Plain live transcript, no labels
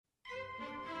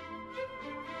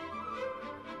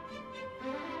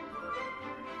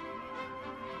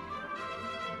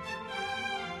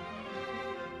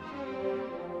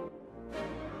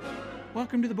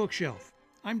Welcome to the Bookshelf.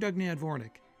 I'm Doug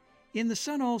Nadvornick. In The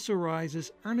Sun Also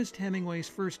Rises, Ernest Hemingway's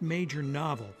first major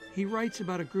novel, he writes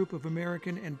about a group of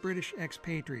American and British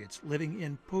expatriates living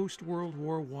in post-World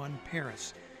War I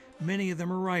Paris. Many of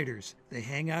them are writers. They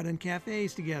hang out in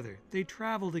cafes together. They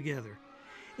travel together.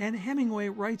 And Hemingway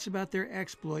writes about their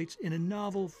exploits in a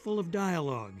novel full of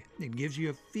dialogue. It gives you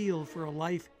a feel for a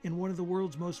life in one of the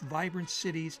world's most vibrant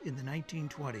cities in the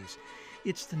 1920s.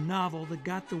 It's the novel that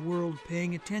got the world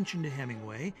paying attention to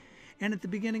Hemingway, and at the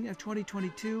beginning of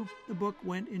 2022, the book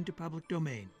went into public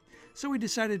domain. So we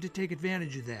decided to take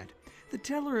advantage of that. The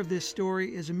teller of this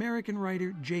story is American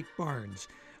writer Jake Barnes.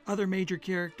 Other major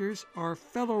characters are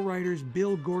fellow writers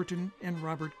Bill Gorton and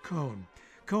Robert Cohn.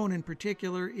 Cohn in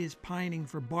particular is pining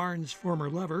for Barnes'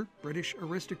 former lover, British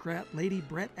aristocrat Lady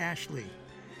Brett Ashley.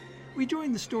 We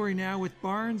join the story now with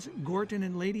Barnes, Gorton,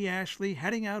 and Lady Ashley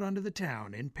heading out onto the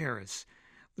town in Paris.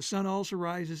 The Sun Also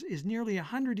Rises is nearly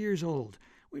 100 years old.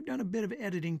 We've done a bit of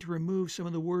editing to remove some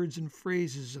of the words and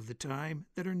phrases of the time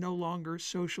that are no longer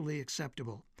socially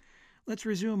acceptable. Let's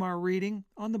resume our reading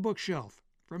on the Bookshelf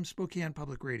from Spokane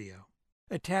Public Radio.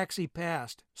 A taxi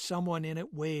passed. Someone in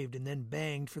it waved and then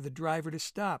banged for the driver to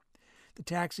stop. The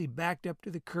taxi backed up to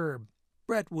the curb.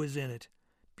 Brett was in it.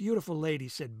 "Beautiful lady,"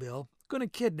 said Bill. "Gonna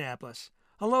kidnap us."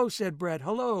 "Hello," said Brett.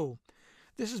 "Hello."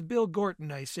 "This is Bill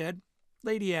Gorton," I said.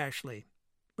 "Lady Ashley."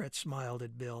 Brett smiled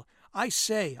at Bill. "I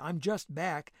say, I'm just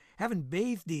back. Haven't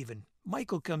bathed even.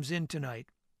 Michael comes in tonight."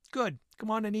 "Good.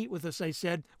 Come on and eat with us," I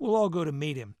said. "We'll all go to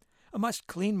meet him." "I must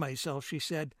clean myself," she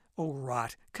said. "Oh,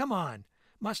 rot. Come on."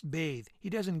 "Must bathe. He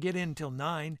doesn't get in till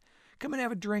 9. "Come and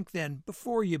have a drink then,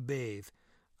 before you bathe."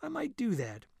 "I might do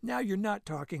that. Now you're not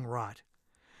talking rot."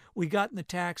 We got in the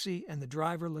taxi, and the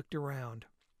driver looked around.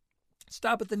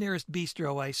 "Stop at the nearest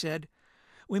bistro," I said.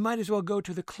 "We might as well go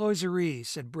to the Closerie,"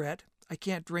 said Brett. "I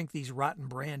can't drink these rotten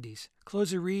brandies."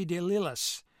 "Closerie des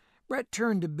Lilas." Brett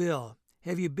turned to Bill.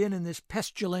 "Have you been in this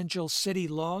pestilential city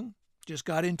long?" "Just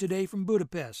got in today from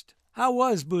Budapest." "How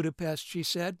was Budapest?" she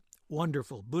said.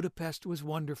 "Wonderful. Budapest was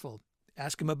wonderful."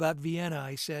 "Ask him about Vienna,"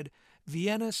 I said.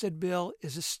 "Vienna," said Bill,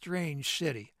 "is a strange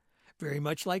city." "Very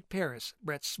much like Paris."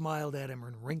 Brett smiled at him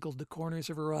and wrinkled the corners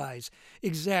of her eyes.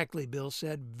 "Exactly," Bill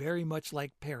said. "Very much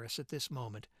like Paris at this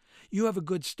moment." "You have a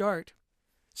good start."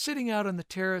 Sitting out on the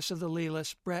terrace of the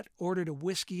Lilas, Brett ordered a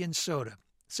whiskey and soda.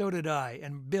 So did I,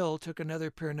 and Bill took another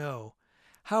Pernod.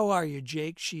 "How are you,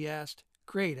 Jake?" she asked.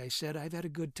 "Great," I said. "I've had a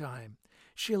good time."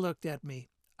 She looked at me.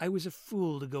 "I was a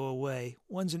fool to go away.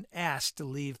 One's an ass to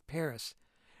leave Paris."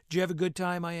 "Did you have a good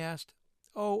time?" I asked.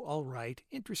 "Oh, all right.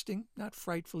 Interesting. Not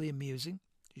frightfully amusing."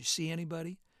 "Did you see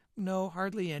anybody?" "No,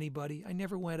 hardly anybody. I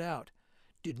never went out."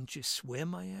 "Didn't you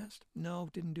swim?" I asked. "No,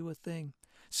 didn't do a thing."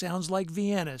 "Sounds like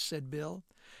Vienna," said Bill.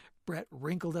 Brett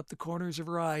wrinkled up the corners of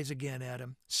her eyes again at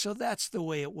him. "So that's the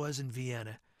way it was in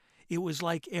Vienna." "It was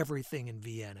like everything in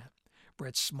Vienna."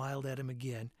 Brett smiled at him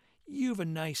again. "You've a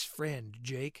nice friend,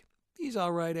 Jake." "He's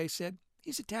all right," I said.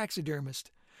 "He's a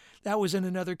taxidermist." "That was in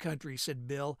another country," said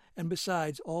Bill, "and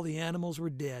besides, all the animals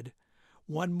were dead."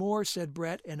 "One more," said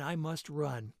Brett, "and I must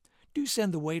run. Do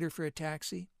send the waiter for a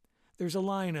taxi." "There's a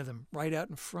line of them right out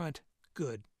in front."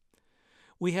 "Good."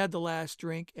 We had the last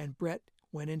drink, and Brett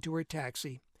went into her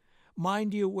taxi.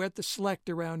 "Mind you, we're at the Select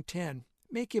around 10.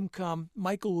 Make him come.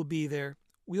 Michael will be there."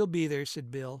 "We'll be there,"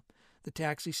 said Bill. The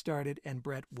taxi started, and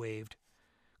Brett waved.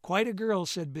 "Quite a girl,"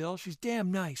 said Bill. "She's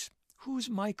damn nice." "Who's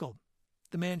Michael?"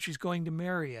 "The man she's going to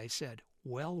marry," I said.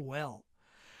 "Well, well."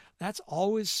 "That's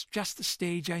always just the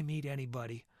stage I meet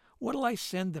anybody. What'll I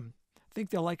send them? Think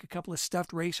they'll like a couple of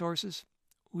stuffed racehorses?"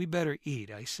 "We better eat,"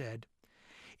 I said.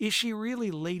 "Is she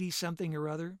really Lady something or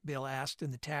other?" Bill asked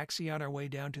in the taxi on our way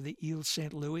down to the Ile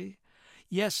St. Louis.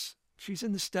 "Yes, she's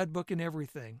in the stud book and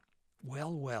everything."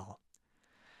 "Well, well."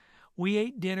 We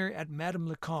ate dinner at Madame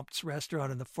Lecomte's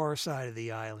restaurant on the far side of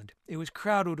the island. It was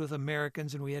crowded with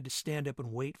Americans, and we had to stand up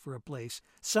and wait for a place.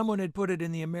 Someone had put it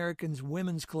in the Americans'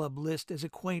 Women's Club list as a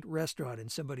quaint restaurant in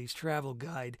somebody's travel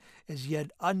guide, as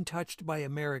yet untouched by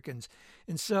Americans,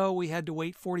 and so we had to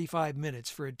wait 45 minutes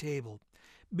for a table.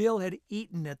 Bill had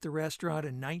eaten at the restaurant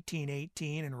in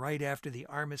 1918 and right after the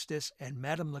armistice, and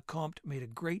Madame Lecomte made a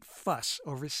great fuss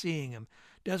over seeing him.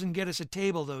 "Doesn't get us a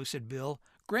table, though," said Bill.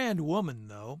 "Grand woman,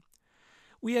 though."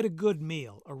 We had a good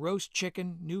meal, a roast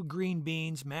chicken, new green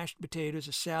beans, mashed potatoes,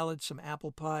 a salad, some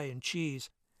apple pie, and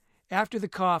cheese. After the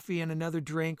coffee and another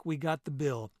drink, we got the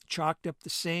bill, chalked up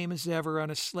the same as ever on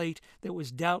a slate that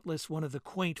was doubtless one of the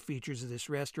quaint features of this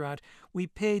restaurant. We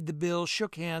paid the bill,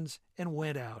 shook hands, and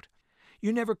went out.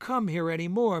 "You never come here any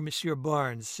more, Monsieur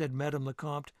Barnes," said Madame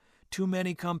Lecomte. "Too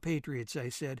many compatriots," I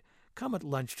said. "Come at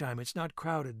lunchtime. It's not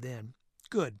crowded then."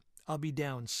 "Good. I'll be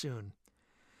down soon."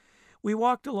 We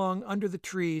walked along under the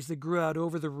trees that grew out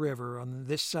over the river on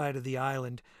this side of the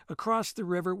island. Across the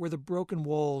river were the broken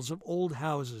walls of old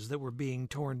houses that were being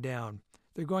torn down.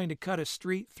 "They're going to cut a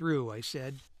street through," I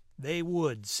said. "They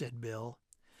would," said Bill.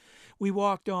 We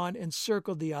walked on and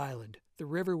circled the island. The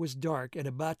river was dark, and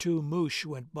a bateau mouche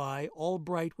went by, all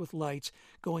bright with lights,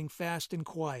 going fast and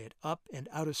quiet, up and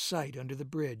out of sight under the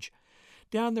bridge.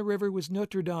 Down the river was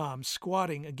Notre Dame,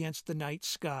 squatting against the night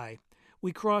sky.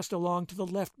 We crossed along to the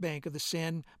left bank of the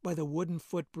Seine by the wooden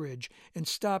footbridge and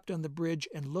stopped on the bridge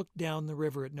and looked down the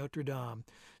river at Notre Dame.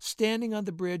 Standing on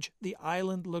the bridge, the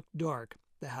island looked dark.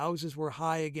 The houses were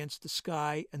high against the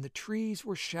sky, and the trees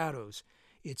were shadows.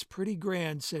 "It's pretty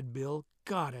grand," said Bill.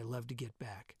 "God, I love to get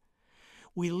back."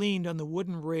 We leaned on the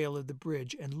wooden rail of the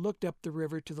bridge and looked up the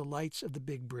river to the lights of the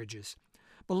big bridges.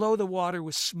 Below, the water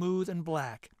was smooth and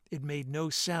black. It made no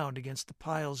sound against the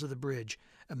piles of the bridge.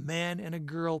 A man and a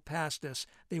girl passed us.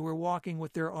 They were walking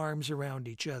with their arms around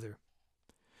each other.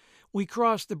 We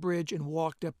crossed the bridge and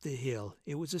walked up the hill.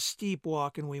 It was a steep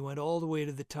walk, and we went all the way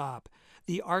to the top.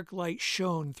 The arc light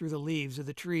shone through the leaves of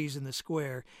the trees in the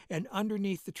square, and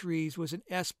underneath the trees was an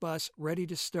S-bus ready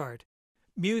to start.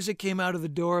 Music came out of the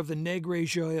door of the Negre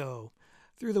Joyeux.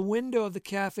 Through the window of the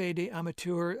Café des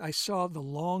Amateurs, I saw the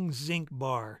long zinc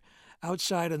bar.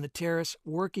 Outside on the terrace,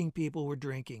 working people were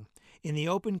drinking. In the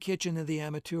open kitchen of the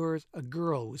Amateurs, a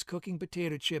girl was cooking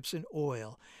potato chips in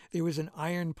oil. There was an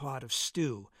iron pot of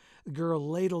stew. The girl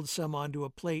ladled some onto a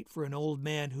plate for an old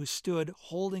man who stood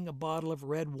holding a bottle of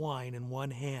red wine in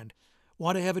one hand.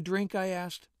 "Want to have a drink?" I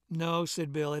asked. "No,"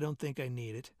 said Bill, "I don't think I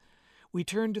need it." We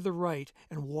turned to the right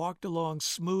and walked along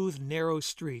smooth, narrow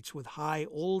streets with high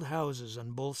old houses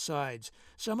on both sides.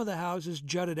 Some of the houses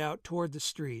jutted out toward the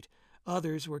street.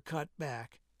 Others were cut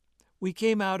back. We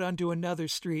came out onto another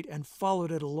street and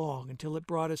followed it along until it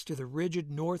brought us to the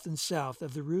rigid north and south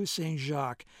of the Rue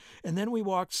Saint-Jacques, and then we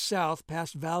walked south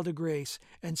past Val de Grace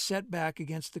and set back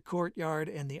against the courtyard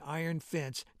and the iron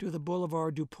fence to the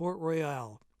Boulevard du Port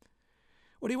Royal.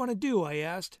 "What do you want to do?" I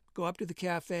asked. "Go up to the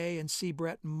cafe and see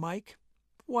Brett and Mike?"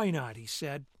 "Why not?" he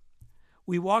said.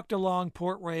 We walked along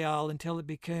Port Royal until it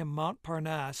became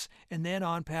Montparnasse, and then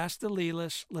on past the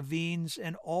Lilas, Lavines,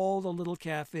 and all the little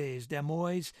cafes,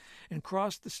 Damois, and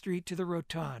crossed the street to the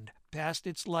Rotonde, past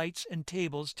its lights and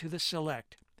tables to the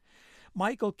Select.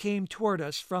 Michael came toward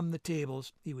us from the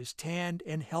tables. He was tanned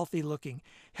and healthy-looking.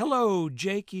 "Hello,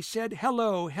 Jake," he said.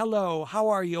 "Hello, hello. How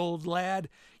are you, old lad?"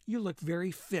 "You look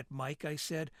very fit, Mike," I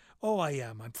said. "Oh, I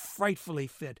am. I'm frightfully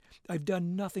fit. I've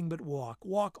done nothing but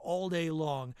walk all day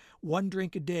long, one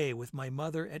drink a day with my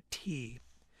mother at tea."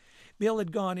 Bill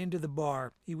had gone into the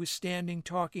bar. He was standing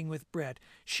talking with Brett.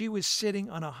 She was sitting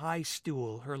on a high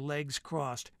stool, her legs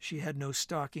crossed. She had no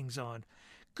stockings on.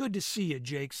 "Good to see you,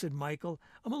 Jake," said Michael.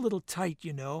 "I'm a little tight,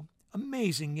 you know.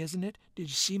 Amazing, isn't it? Did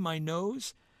you see my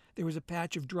nose?" There was a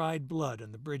patch of dried blood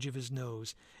on the bridge of his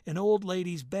nose. "An old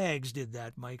lady's bags did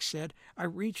that," Mike said. "I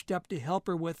reached up to help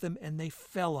her with them, and they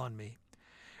fell on me."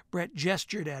 Brett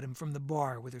gestured at him from the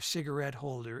bar with her cigarette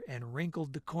holder and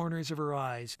wrinkled the corners of her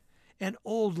eyes. "An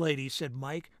old lady," said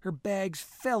Mike. "Her bags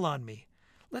fell on me.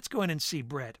 Let's go in and see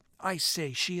Brett. I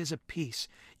say, she is a piece.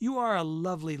 You are a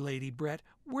lovely lady, Brett.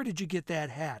 Where did you get that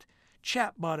hat?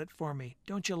 Chap bought it for me.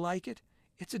 Don't you like it?"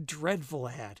 "It's a dreadful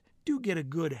hat. Do get a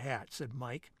good hat," said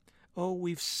Mike. "Oh,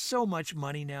 we've so much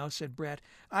money now," said Brett.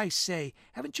 "I say,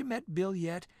 haven't you met Bill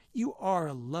yet? You are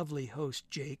a lovely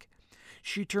host, Jake."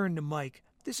 She turned to Mike.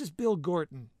 "This is Bill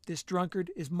Gorton. This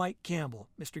drunkard is Mike Campbell.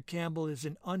 Mr. Campbell is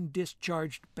an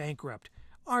undischarged bankrupt."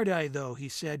 "Aren't I, though?" he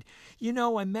said. "You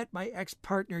know, I met my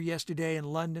ex-partner yesterday in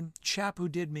London, chap who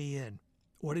did me in."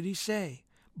 "What did he say?"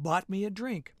 "Bought me a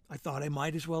drink. I thought I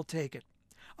might as well take it."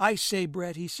 "I say,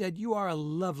 Brett," he said, "you are a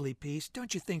lovely piece.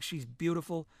 Don't you think she's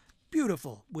beautiful?"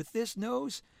 "Beautiful? With this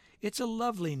nose?" "It's a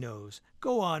lovely nose.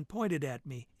 Go on, point it at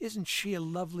me. Isn't she a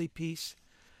lovely piece?"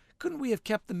 "Couldn't we have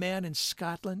kept the man in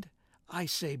Scotland?" "I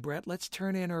say, Brett, let's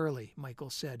turn in early," Michael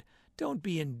said. "Don't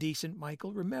be indecent,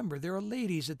 Michael. Remember, there are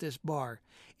ladies at this bar."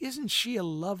 "Isn't she a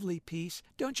lovely piece?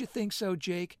 Don't you think so,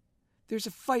 Jake?" "There's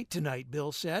a fight tonight,"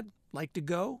 Bill said. "Like to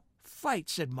go?" "Fight,"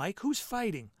 said Mike. "Who's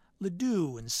fighting?"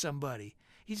 "Ledoux and somebody."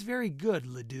 "He's very good,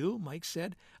 Ledoux," Mike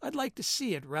said. "I'd like to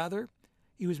see it, rather."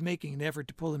 He was making an effort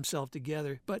to pull himself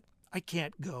together. "But I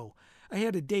can't go. I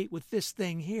had a date with this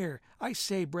thing here. I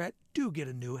say, Brett, do get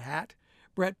a new hat."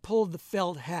 Brett pulled the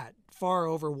felt hat far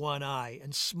over one eye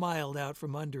and smiled out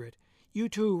from under it. "You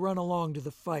two run along to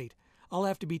the fight. I'll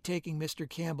have to be taking Mr.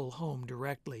 Campbell home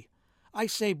directly." "I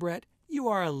say, Brett, you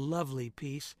are a lovely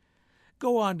piece."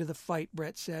 "Go on to the fight,"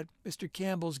 Brett said. "Mr.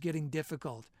 Campbell's getting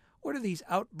difficult. What are these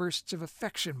outbursts of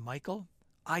affection, Michael?"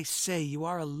 "I say, you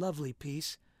are a lovely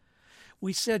piece."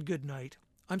 We said good night.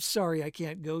 I'm sorry I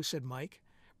can't go, said Mike.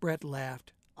 Brett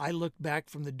laughed. I looked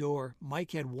back from the door.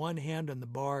 Mike had one hand on the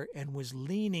bar and was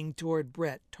leaning toward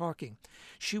Brett, talking.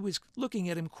 She was looking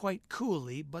at him quite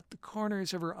coolly, but the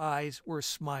corners of her eyes were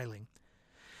smiling.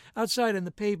 Outside on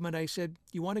the pavement, I said,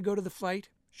 "You want to go to the fight?"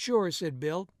 "Sure," said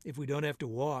Bill, "if we don't have to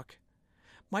walk."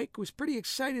 Mike was pretty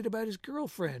excited about his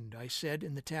girlfriend, I said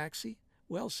in the taxi.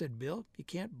 "Well," said Bill, "you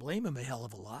can't blame him a hell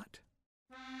of a lot."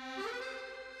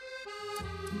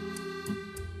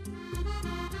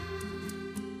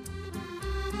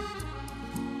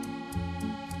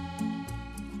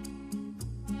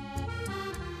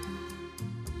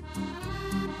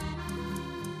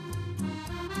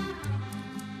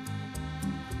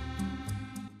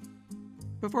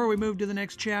 Before we move to the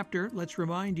next chapter, let's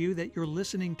remind you that you're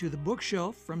listening to The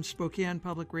Bookshelf from Spokane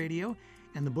Public Radio,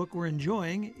 and the book we're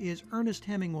enjoying is Ernest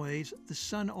Hemingway's The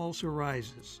Sun Also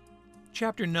Rises.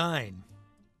 Chapter 9.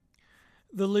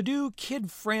 The Ledoux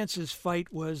Kid Francis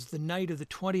fight was the night of the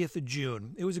 20th of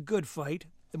June. It was a good fight.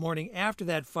 The morning after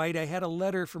that fight, I had a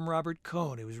letter from Robert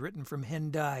Cohn. It was written from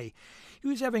Hendaye. He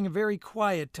was having a very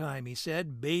quiet time, he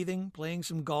said, bathing, playing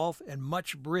some golf, and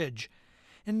much bridge.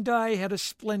 Hendaye had a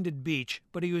splendid beach,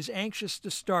 but he was anxious to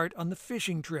start on the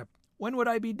fishing trip. When would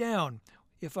I be down?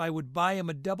 If I would buy him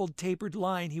a double-tapered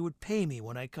line, he would pay me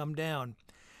when I come down.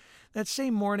 That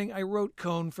same morning, I wrote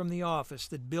Cohn from the office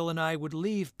that Bill and I would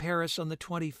leave Paris on the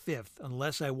 25th,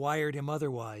 unless I wired him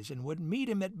otherwise, and would meet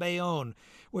him at Bayonne,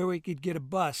 where we could get a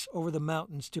bus over the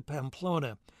mountains to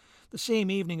Pamplona. The same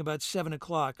evening, about 7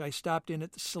 o'clock, I stopped in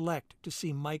at the Select to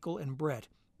see Michael and Brett.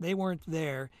 They weren't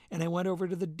there, and I went over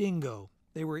to the Dingo.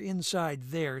 They were inside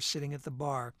there, sitting at the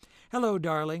bar. "Hello,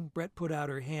 darling." Brett put out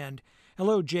her hand.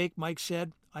 "Hello, Jake," Mike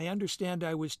said. "I understand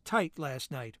I was tight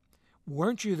last night."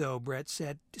 "Weren't you, though?" Brett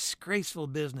said. "Disgraceful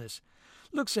business."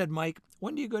 "Look," said Mike,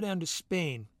 "when do you go down to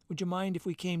Spain? Would you mind if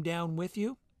we came down with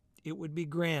you?" "It would be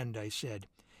grand," I said.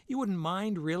 "You wouldn't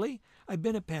mind, really? I've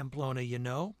been at Pamplona, you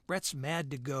know. Brett's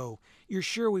mad to go. You're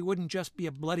sure we wouldn't just be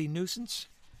a bloody nuisance?"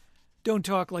 "Don't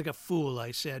talk like a fool,"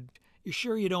 I said. "You're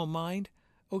sure you don't mind?"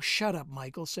 "Oh, shut up,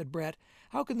 Michael," said Brett.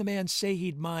 "How can the man say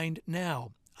he'd mind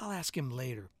now? I'll ask him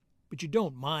later." "But you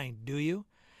don't mind, do you?"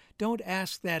 "Don't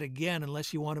ask that again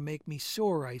unless you want to make me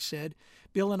sore," I said.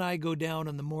 "Bill and I go down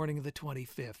on the morning of the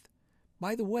 25th.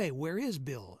 "By the way, where is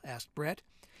Bill?" asked Brett.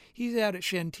 "He's out at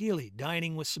Chantilly,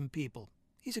 dining with some people.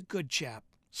 He's a good chap."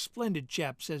 "Splendid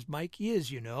chap," says Mike. "He is,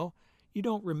 you know." "You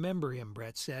don't remember him,"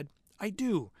 Brett said. "I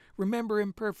do. Remember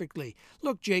him perfectly.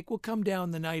 Look, Jake, we'll come down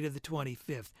the night of the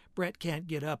 25th. Brett can't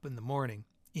get up in the morning."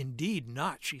 "Indeed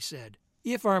not," she said.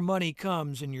 "If our money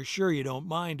comes, and you're sure you don't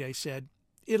mind," I said.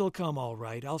 "It'll come all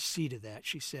right. I'll see to that,"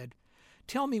 she said.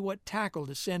 "Tell me what tackle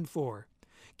to send for."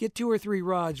 "Get 2 or 3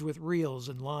 rods with reels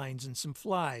and lines and some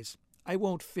flies." "I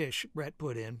won't fish," Brett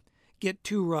put in. "Get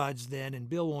 2 rods then, and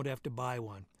Bill won't have to buy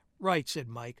one." "Right," said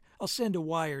Mike. "I'll send a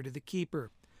wire to the keeper."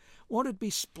 "Won't it be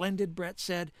splendid?" Brett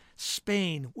said.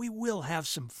 "Spain. We will have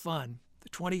some fun." "The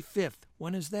 25th.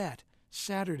 When is that?"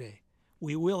 "Saturday."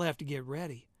 "We will have to get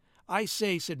ready." "I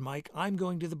say," said Mike, "I'm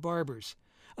going to the barber's."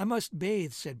 "I must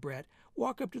bathe," said Brett.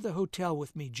 "Walk up to the hotel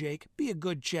with me, Jake. Be a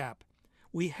good chap."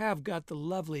 "We have got the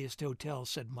loveliest hotel,"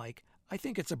 said Mike. "I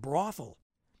think it's a brothel."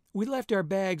 "We left our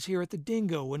bags here at the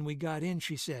Dingo when we got in,"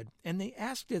 she said, "and they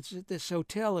asked us at this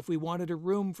hotel if we wanted a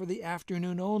room for the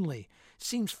afternoon only.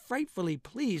 Seems frightfully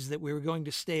pleased that we were going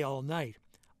to stay all night."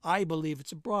 "I believe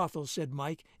it's a brothel," said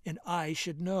Mike, "and I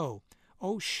should know."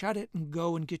 "Oh, shut it and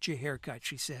go and get your hair cut,"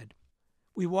 she said.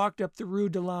 We walked up the Rue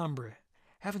de l'Ambre.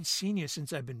 "Haven't seen you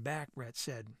since I've been back," Brett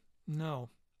said. "No.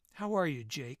 How are you,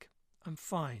 Jake?" "I'm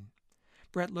fine."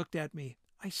 Brett looked at me.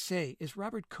 "I say, is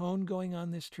Robert Cohn going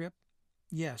on this trip?"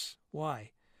 "Yes.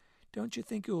 Why?" "Don't you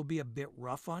think it will be a bit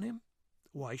rough on him?"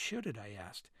 "Why should it?" I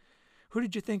asked. "Who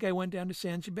did you think I went down to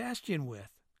San Sebastian with?"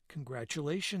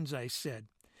 "Congratulations," I said.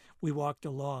 We walked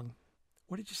along.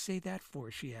 "What did you say that for?"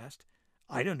 she asked.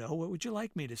 "I don't know. What would you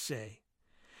like me to say?"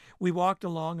 We walked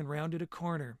along and rounded a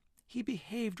corner. He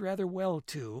behaved rather well,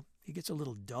 too. He gets a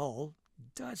little dull.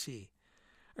 Does he?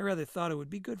 I rather thought it would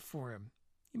be good for him.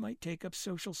 "You might take up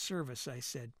social service," I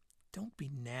said. "Don't be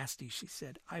nasty," she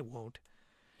said. "I won't."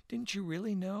 "Didn't you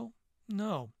really know?"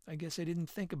 "No, I guess I didn't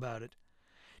think about it."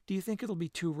 "Do you think it'll be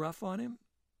too rough on him?"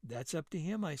 "That's up to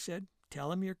him," I said.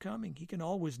 "Tell him you're coming. He can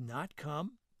always not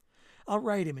come." "I'll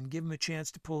write him and give him a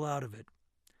chance to pull out of it."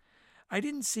 I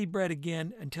didn't see Brett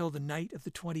again until the night of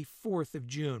the 24th of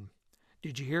June.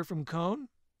 "Did you hear from Cohn?"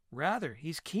 "Rather.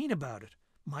 He's keen about it."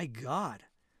 "My God!"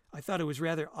 "I thought it was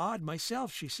rather odd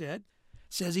myself," she said.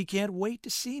 "Says he can't wait to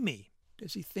see me."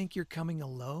 "Does he think you're coming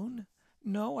alone?"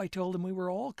 "No, I told him we were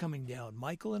all coming down,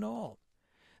 Michael and all."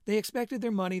 They expected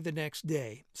their money the next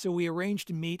day, so we arranged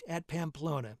to meet at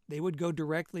Pamplona. They would go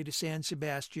directly to San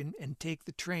Sebastian and take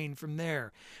the train from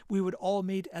there. We would all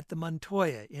meet at the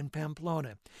Montoya in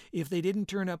Pamplona. If they didn't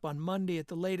turn up on Monday at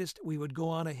the latest, we would go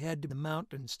on ahead to the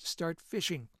mountains to start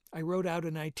fishing. I wrote out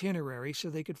an itinerary so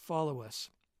they could follow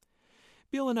us.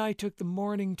 Bill and I took the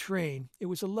morning train. It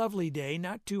was a lovely day,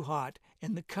 not too hot,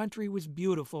 and the country was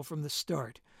beautiful from the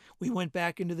start. We went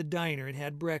back into the diner and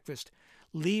had breakfast.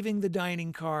 Leaving the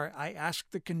dining car, I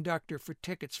asked the conductor for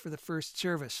tickets for the first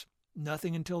service.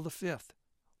 Nothing until the fifth.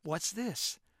 What's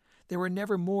this? There were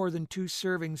never more than 2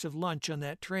 servings of lunch on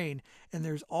that train, and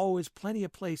there's always plenty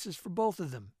of places for both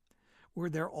of them. Well,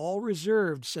 they're all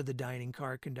reserved, said the dining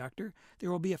car conductor.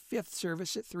 There will be a 5th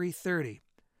service at 3:30.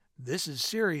 This is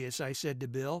serious, I said to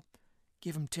Bill.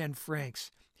 Give him 10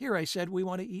 francs. Here, I said, we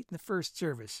want to eat in the first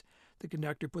service. The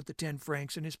conductor put the 10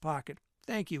 francs in his pocket.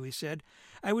 Thank you, he said.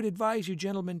 I would advise you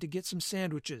gentlemen to get some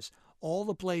sandwiches. All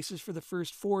the places for the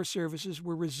first 4 services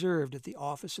were reserved at the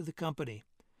office of the company.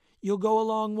 You'll go a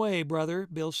long way, brother,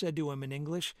 Bill said to him in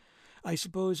English. I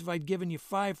suppose if I'd given you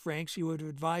 5 francs, you would have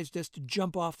advised us to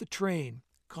jump off the train.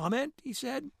 Comment? He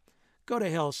said. Go to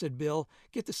hell, said Bill.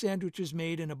 Get the sandwiches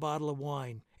made and a bottle of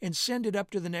wine. And send it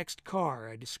up to the next car.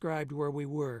 I described where we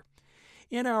were.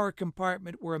 In our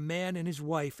compartment were a man and his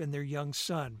wife and their young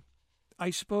son. I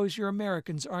suppose you're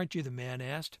Americans, aren't you? The man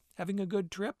asked. Having a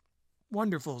good trip?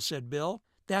 Wonderful, said Bill.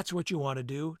 That's what you want to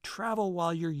do. Travel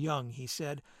while you're young, he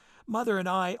said. Mother and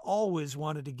I always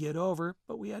wanted to get over,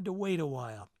 but we had to wait a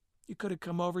while. You could have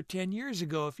come over 10 years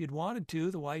ago if you'd wanted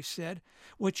to, the wife said.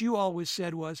 What you always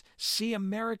said was, see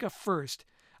America first.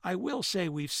 I will say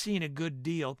we've seen a good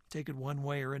deal, take it one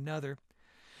way or another.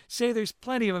 Say there's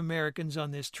plenty of Americans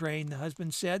on this train, the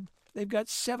husband said. They've got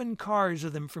 7 cars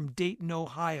of them from Dayton,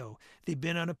 Ohio. They've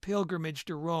been on a pilgrimage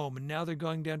to Rome, and now they're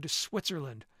going down to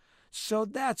Switzerland. So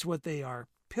that's what they are,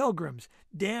 pilgrims.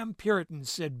 Damn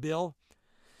Puritans, said Bill.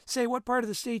 Say, what part of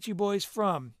the state you boys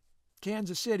from?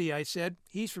 Kansas City, I said.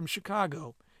 He's from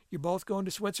Chicago. You're both going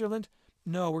to Switzerland?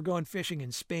 No, we're going fishing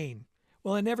in Spain.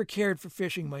 Well, I never cared for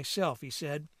fishing myself, he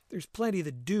said. There's plenty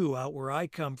to do out where I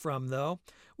come from, though.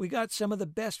 We got some of the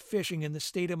best fishing in the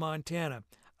state of Montana.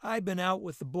 I've been out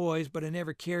with the boys, but I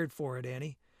never cared for it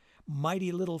any.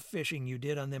 Mighty little fishing you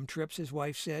did on them trips, his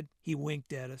wife said. He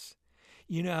winked at us.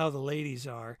 You know how the ladies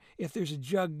are. If there's a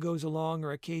jug goes along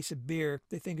or a case of beer,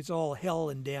 they think it's all hell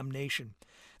and damnation.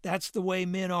 That's the way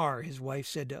men are, his wife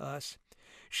said to us.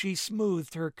 She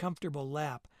smoothed her comfortable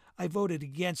lap. I voted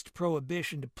against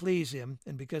prohibition to please him,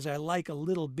 and because I like a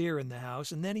little beer in the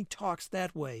house, and then he talks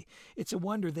that way. It's a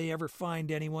wonder they ever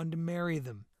find anyone to marry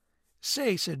them.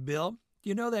 Say, said Bill,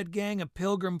 you know that gang of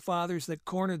Pilgrim Fathers that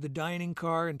cornered the dining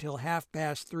car until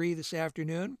 3:30 this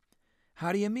afternoon?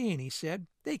 How do you mean? He said.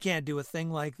 They can't do a thing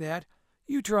like that.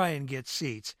 You try and get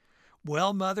seats.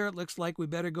 Well, Mother, it looks like we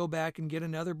better go back and get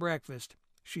another breakfast.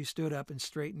 She stood up and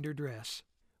straightened her dress.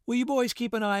 Will you boys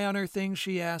keep an eye on her things?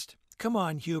 She asked. Come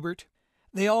on, Hubert.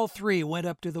 They all 3 went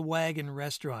up to the wagon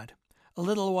restaurant. A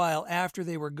little while after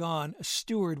they were gone, a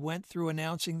steward went through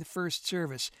announcing the first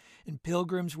service, and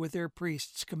pilgrims with their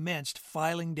priests commenced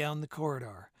filing down the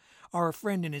corridor. Our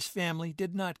friend and his family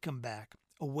did not come back.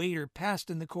 A waiter passed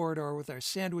in the corridor with our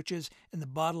sandwiches and the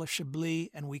bottle of Chablis,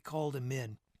 and we called him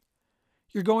in.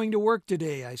 You're going to work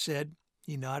today, I said.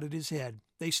 He nodded his head.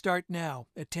 They start now,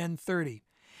 at 10:30.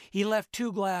 He left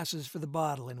 2 glasses for the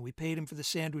bottle, and we paid him for the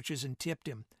sandwiches and tipped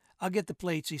him. I'll get the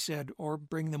plates, he said, or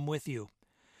bring them with you.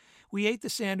 We ate the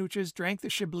sandwiches, drank the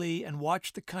Chablis, and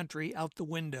watched the country out the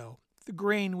window. The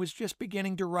grain was just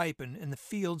beginning to ripen, and the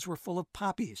fields were full of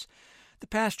poppies. The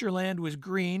pasture land was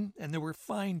green, and there were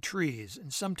fine trees,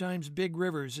 and sometimes big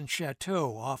rivers and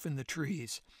chateaux off in the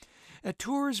trees. At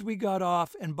Tours we got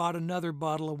off and bought another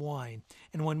bottle of wine,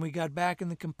 and when we got back in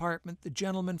the compartment, the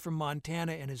gentleman from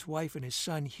Montana and his wife and his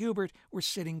son Hubert were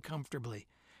sitting comfortably.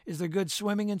 Is there good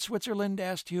swimming in Switzerland?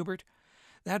 Asked Hubert.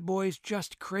 That boy's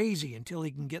just crazy until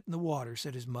he can get in the water,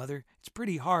 said his mother. It's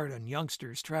pretty hard on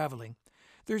youngsters traveling.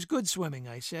 There's good swimming,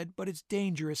 I said, but it's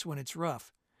dangerous when it's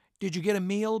rough. Did you get a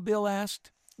meal? Bill asked.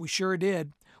 We sure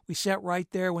did. We sat right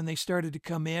there when they started to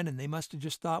come in, and they must have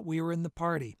just thought we were in the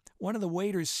party. One of the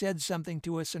waiters said something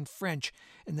to us in French,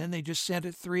 and then they just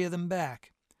sent 3 of them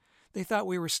back. They thought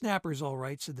we were snappers all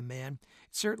right, said the man.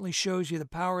 It certainly shows you the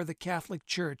power of the Catholic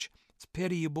Church. It's a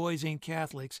pity you boys ain't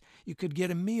Catholics. You could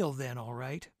get a meal then, all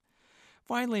right.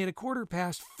 Finally, at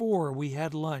 4:15, we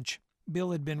had lunch.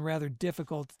 Bill had been rather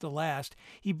difficult at the last.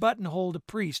 He buttonholed a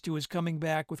priest who was coming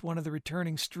back with one of the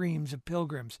returning streams of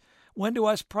pilgrims. When do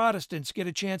us Protestants get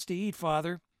a chance to eat,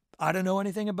 Father? I don't know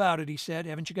anything about it, he said.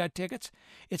 Haven't you got tickets?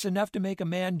 It's enough to make a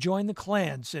man join the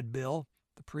Klan, said Bill.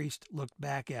 The priest looked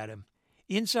back at him.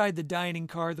 Inside the dining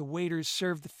car, the waiters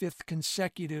served the fifth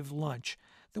consecutive lunch.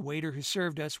 The waiter who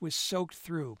served us was soaked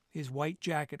through. His white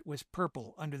jacket was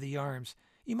purple under the arms.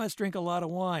 He must drink a lot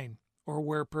of wine, or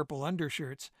wear purple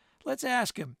undershirts. Let's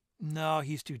ask him. No,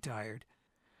 he's too tired.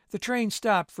 The train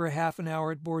stopped for a half an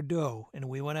hour at Bordeaux, and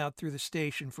we went out through the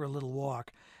station for a little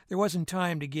walk. There wasn't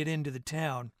time to get into the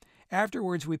town.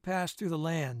 Afterwards, we passed through the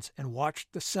lands and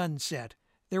watched the sun set.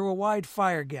 There were wide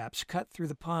fire gaps cut through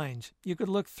the pines. You could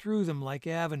look through them like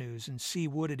avenues and see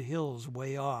wooded hills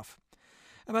way off.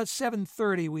 About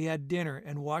 7:30 we had dinner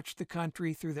and watched the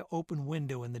country through the open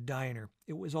window in the diner.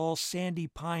 It was all sandy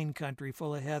pine country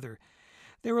full of heather.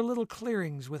 There were little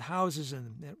clearings with houses in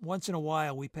them, and once in a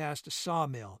while we passed a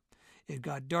sawmill. It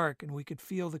got dark and we could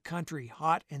feel the country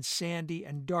hot and sandy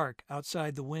and dark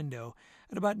outside the window.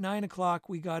 At about 9 o'clock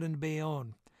we got into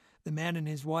Bayonne. The man and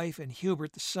his wife and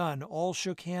Hubert the son all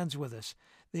shook hands with us.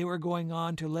 They were going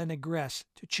on to La Négresse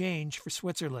to change for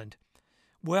Switzerland.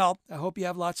 "Well, I hope you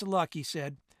have lots of luck," he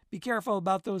said. "Be careful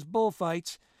about those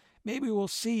bullfights. Maybe we'll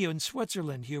see you in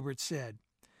Switzerland," Hubert said.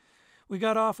 We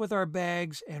got off with our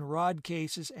bags and rod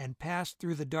cases and passed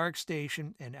through the dark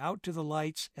station and out to the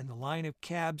lights and the line of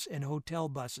cabs and hotel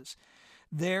buses.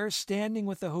 There, standing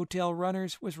with the hotel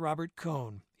runners, was Robert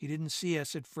Cohn. He didn't see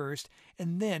us at first,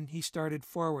 and then he started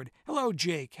forward. "Hello,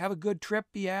 Jake. Have a good trip?"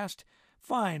 he asked.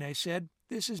 "Fine," I said.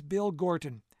 "This is Bill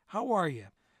Gorton. How are you?"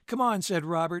 "Come on," said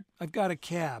Robert. "I've got a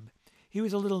cab." He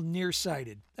was a little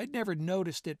nearsighted. I'd never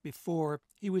noticed it before.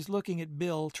 He was looking at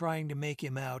Bill, trying to make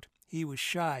him out. He was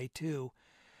shy, too.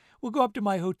 "We'll go up to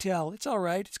my hotel. It's all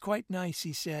right. It's quite nice,"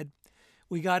 he said.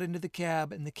 We got into the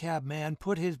cab, and the cabman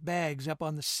put his bags up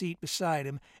on the seat beside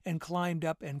him and climbed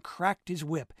up and cracked his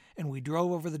whip, and we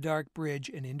drove over the dark bridge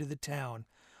and into the town.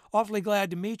 "Awfully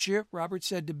glad to meet you," Robert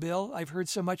said to Bill. "I've heard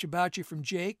so much about you from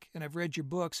Jake, and I've read your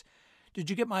books. Did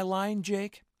you get my line,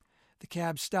 Jake?" The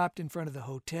cab stopped in front of the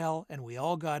hotel, and we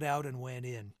all got out and went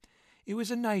in. It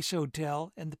was a nice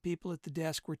hotel, and the people at the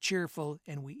desk were cheerful,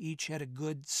 and we each had a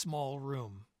good, small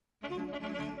room.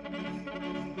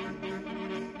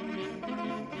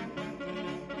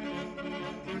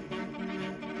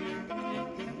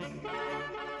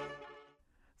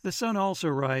 The Sun Also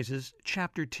Rises,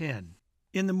 Chapter 10.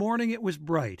 In the morning it was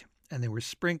bright, and they were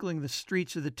sprinkling the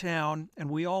streets of the town,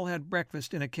 and we all had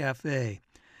breakfast in a cafe.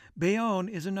 Bayonne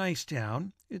is a nice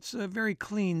town. It's a very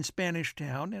clean Spanish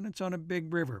town, and it's on a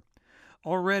big river.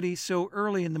 Already, so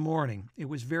early in the morning, it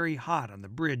was very hot on the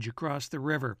bridge across the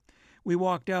river. We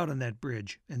walked out on that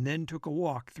bridge, and then took a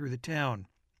walk through the town.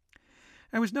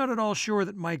 I was not at all sure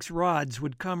that Mike's rods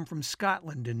would come from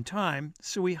Scotland in time,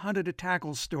 so we hunted a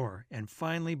tackle store, and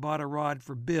finally bought a rod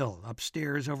for Bill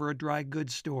upstairs over a dry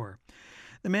goods store.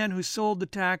 The man who sold the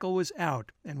tackle was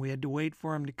out, and we had to wait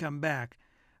for him to come back.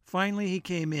 Finally he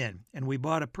came in, and we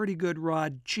bought a pretty good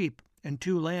rod cheap and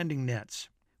 2 landing nets.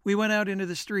 We went out into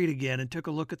the street again and took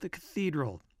a look at the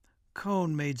cathedral.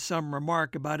 Cohn made some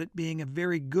remark about it being a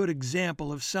very good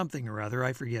example of something or other,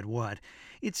 I forget what.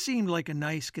 It seemed like a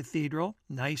nice cathedral,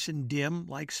 nice and dim,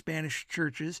 like Spanish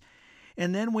churches.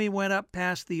 And then we went up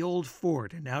past the old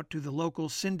fort and out to the local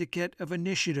Syndicate of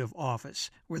Initiative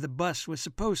office, where the bus was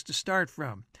supposed to start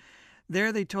from.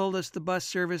 There they told us the bus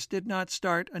service did not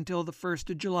start until the 1st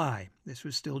of July. This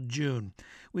was still June.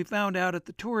 We found out at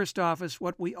the tourist office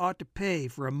what we ought to pay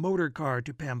for a motor car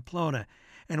to Pamplona,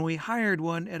 and we hired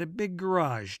one at a big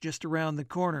garage just around the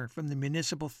corner from the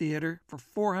Municipal Theater for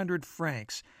 400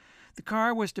 francs. The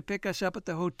car was to pick us up at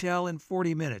the hotel in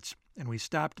 40 minutes, and we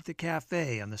stopped at the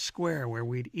cafe on the square where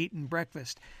we'd eaten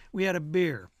breakfast. We had a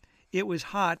beer. It was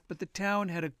hot, but the town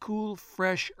had a cool,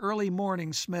 fresh, early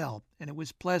morning smell, and it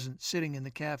was pleasant sitting in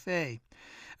the cafe.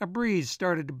 A breeze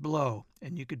started to blow,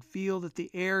 and you could feel that the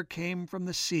air came from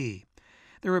the sea.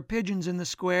 There were pigeons in the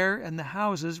square, and the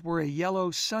houses were a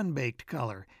yellow, sun-baked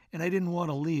color, and I didn't want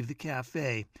to leave the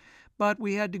cafe. But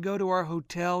we had to go to our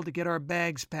hotel to get our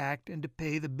bags packed and to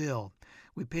pay the bill.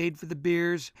 We paid for the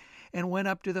beers and went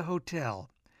up to the hotel.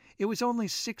 It was only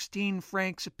 16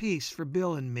 francs apiece for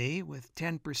Bill and me, with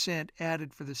 10%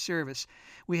 added for the service.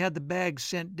 We had the bags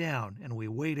sent down, and we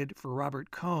waited for Robert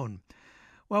Cohn.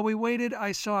 While we waited,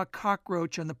 I saw a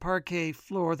cockroach on the parquet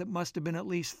floor that must have been at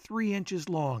least 3 inches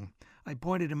long. I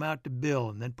pointed him out to Bill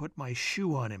and then put my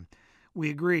shoe on him. We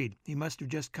agreed. He must have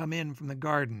just come in from the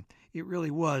garden. It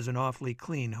really was an awfully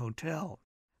clean hotel.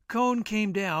 Cohn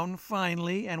came down,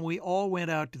 finally, and we all went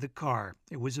out to the car.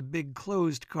 It was a big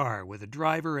closed car with a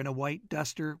driver in a white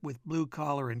duster with blue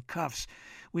collar and cuffs.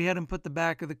 We had him put the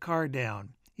back of the car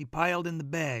down. He piled in the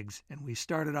bags, and we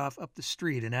started off up the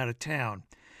street and out of town.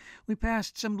 We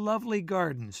passed some lovely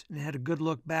gardens and had a good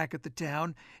look back at the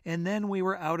town, and then we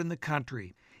were out in the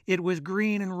country. It was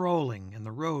green and rolling, and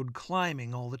the road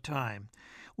climbing all the time.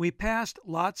 We passed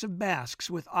lots of Basques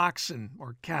with oxen,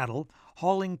 or cattle,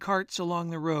 hauling carts along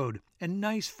the road, and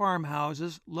nice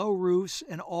farmhouses, low roofs,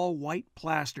 and all white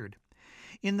plastered.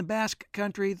 In the Basque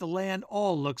country, the land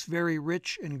all looks very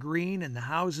rich and green, and the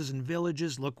houses and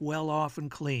villages look well off and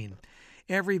clean.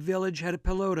 Every village had a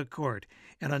pelota court,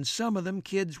 and on some of them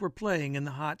kids were playing in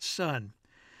the hot sun.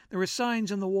 There were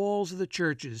signs on the walls of the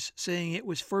churches saying it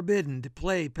was forbidden to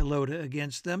play pelota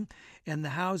against them, and the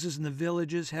houses in the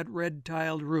villages had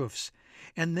red-tiled roofs.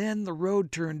 And then the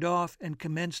road turned off and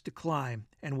commenced to climb,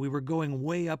 and we were going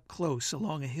way up close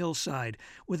along a hillside,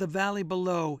 with a valley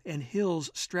below and hills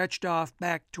stretched off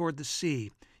back toward the sea.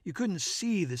 You couldn't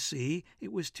see the sea,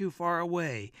 it was too far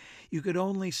away. You could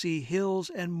only see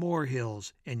hills and more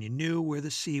hills, and you knew where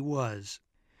the sea was.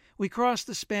 We crossed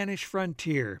the Spanish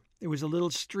frontier. There was a little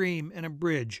stream and a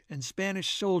bridge, and Spanish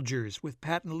soldiers with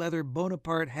patent leather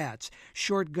Bonaparte hats,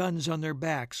 short guns on their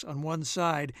backs on one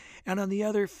side, and on the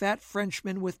other fat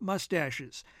Frenchmen with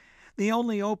mustaches. They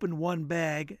only opened one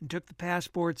bag and took the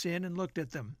passports in and looked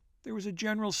at them. There was a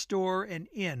general store and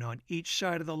inn on each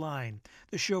side of the line.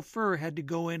 The chauffeur had to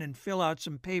go in and fill out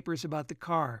some papers about the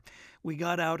car. We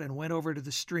got out and went over to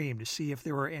the stream to see if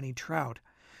there were any trout.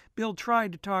 Bill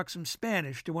tried to talk some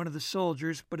Spanish to one of the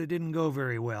soldiers, but it didn't go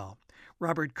very well.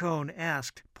 Robert Cohn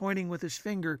asked, pointing with his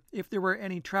finger, if there were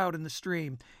any trout in the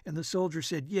stream, and the soldier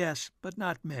said yes, but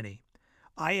not many.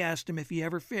 I asked him if he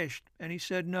ever fished, and he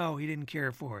said no, he didn't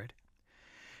care for it.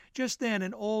 Just then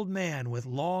an old man with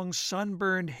long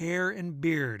sunburned hair and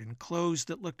beard and clothes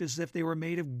that looked as if they were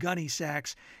made of gunny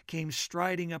sacks came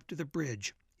striding up to the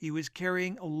bridge. He was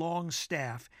carrying a long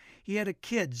staff. He had a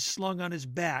kid slung on his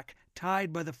back,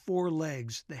 tied by the four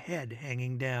legs, the head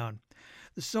hanging down.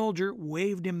 The soldier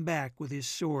waved him back with his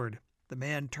sword. The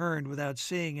man turned without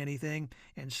saying anything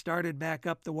and started back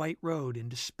up the white road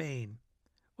into Spain.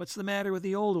 "What's the matter with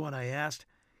the old one?" I asked.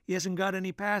 "He hasn't got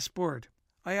any passport."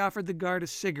 I offered the guard a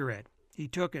cigarette. He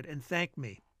took it and thanked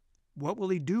me. "What will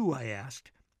he do?" I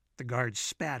asked. The guard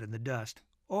spat in the dust.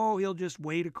 "Oh, he'll just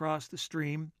wade across the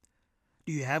stream."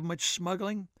 "Do you have much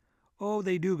smuggling?" "Oh,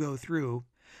 they do go through."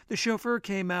 The chauffeur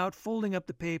came out, folding up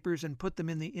the papers, and put them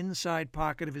in the inside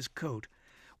pocket of his coat.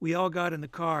 We all got in the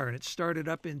car, and it started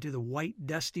up into the white,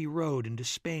 dusty road into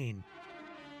Spain.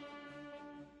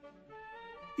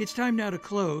 It's time now to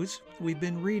close. We've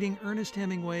been reading Ernest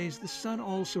Hemingway's The Sun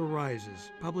Also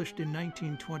Rises, published in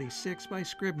 1926 by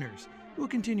Scribner's. We'll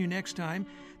continue next time.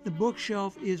 The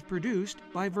Bookshelf is produced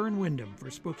by Vern Wyndham for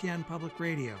Spokane Public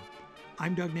Radio.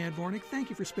 I'm Doug Nadvornick. Thank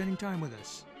you for spending time with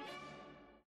us.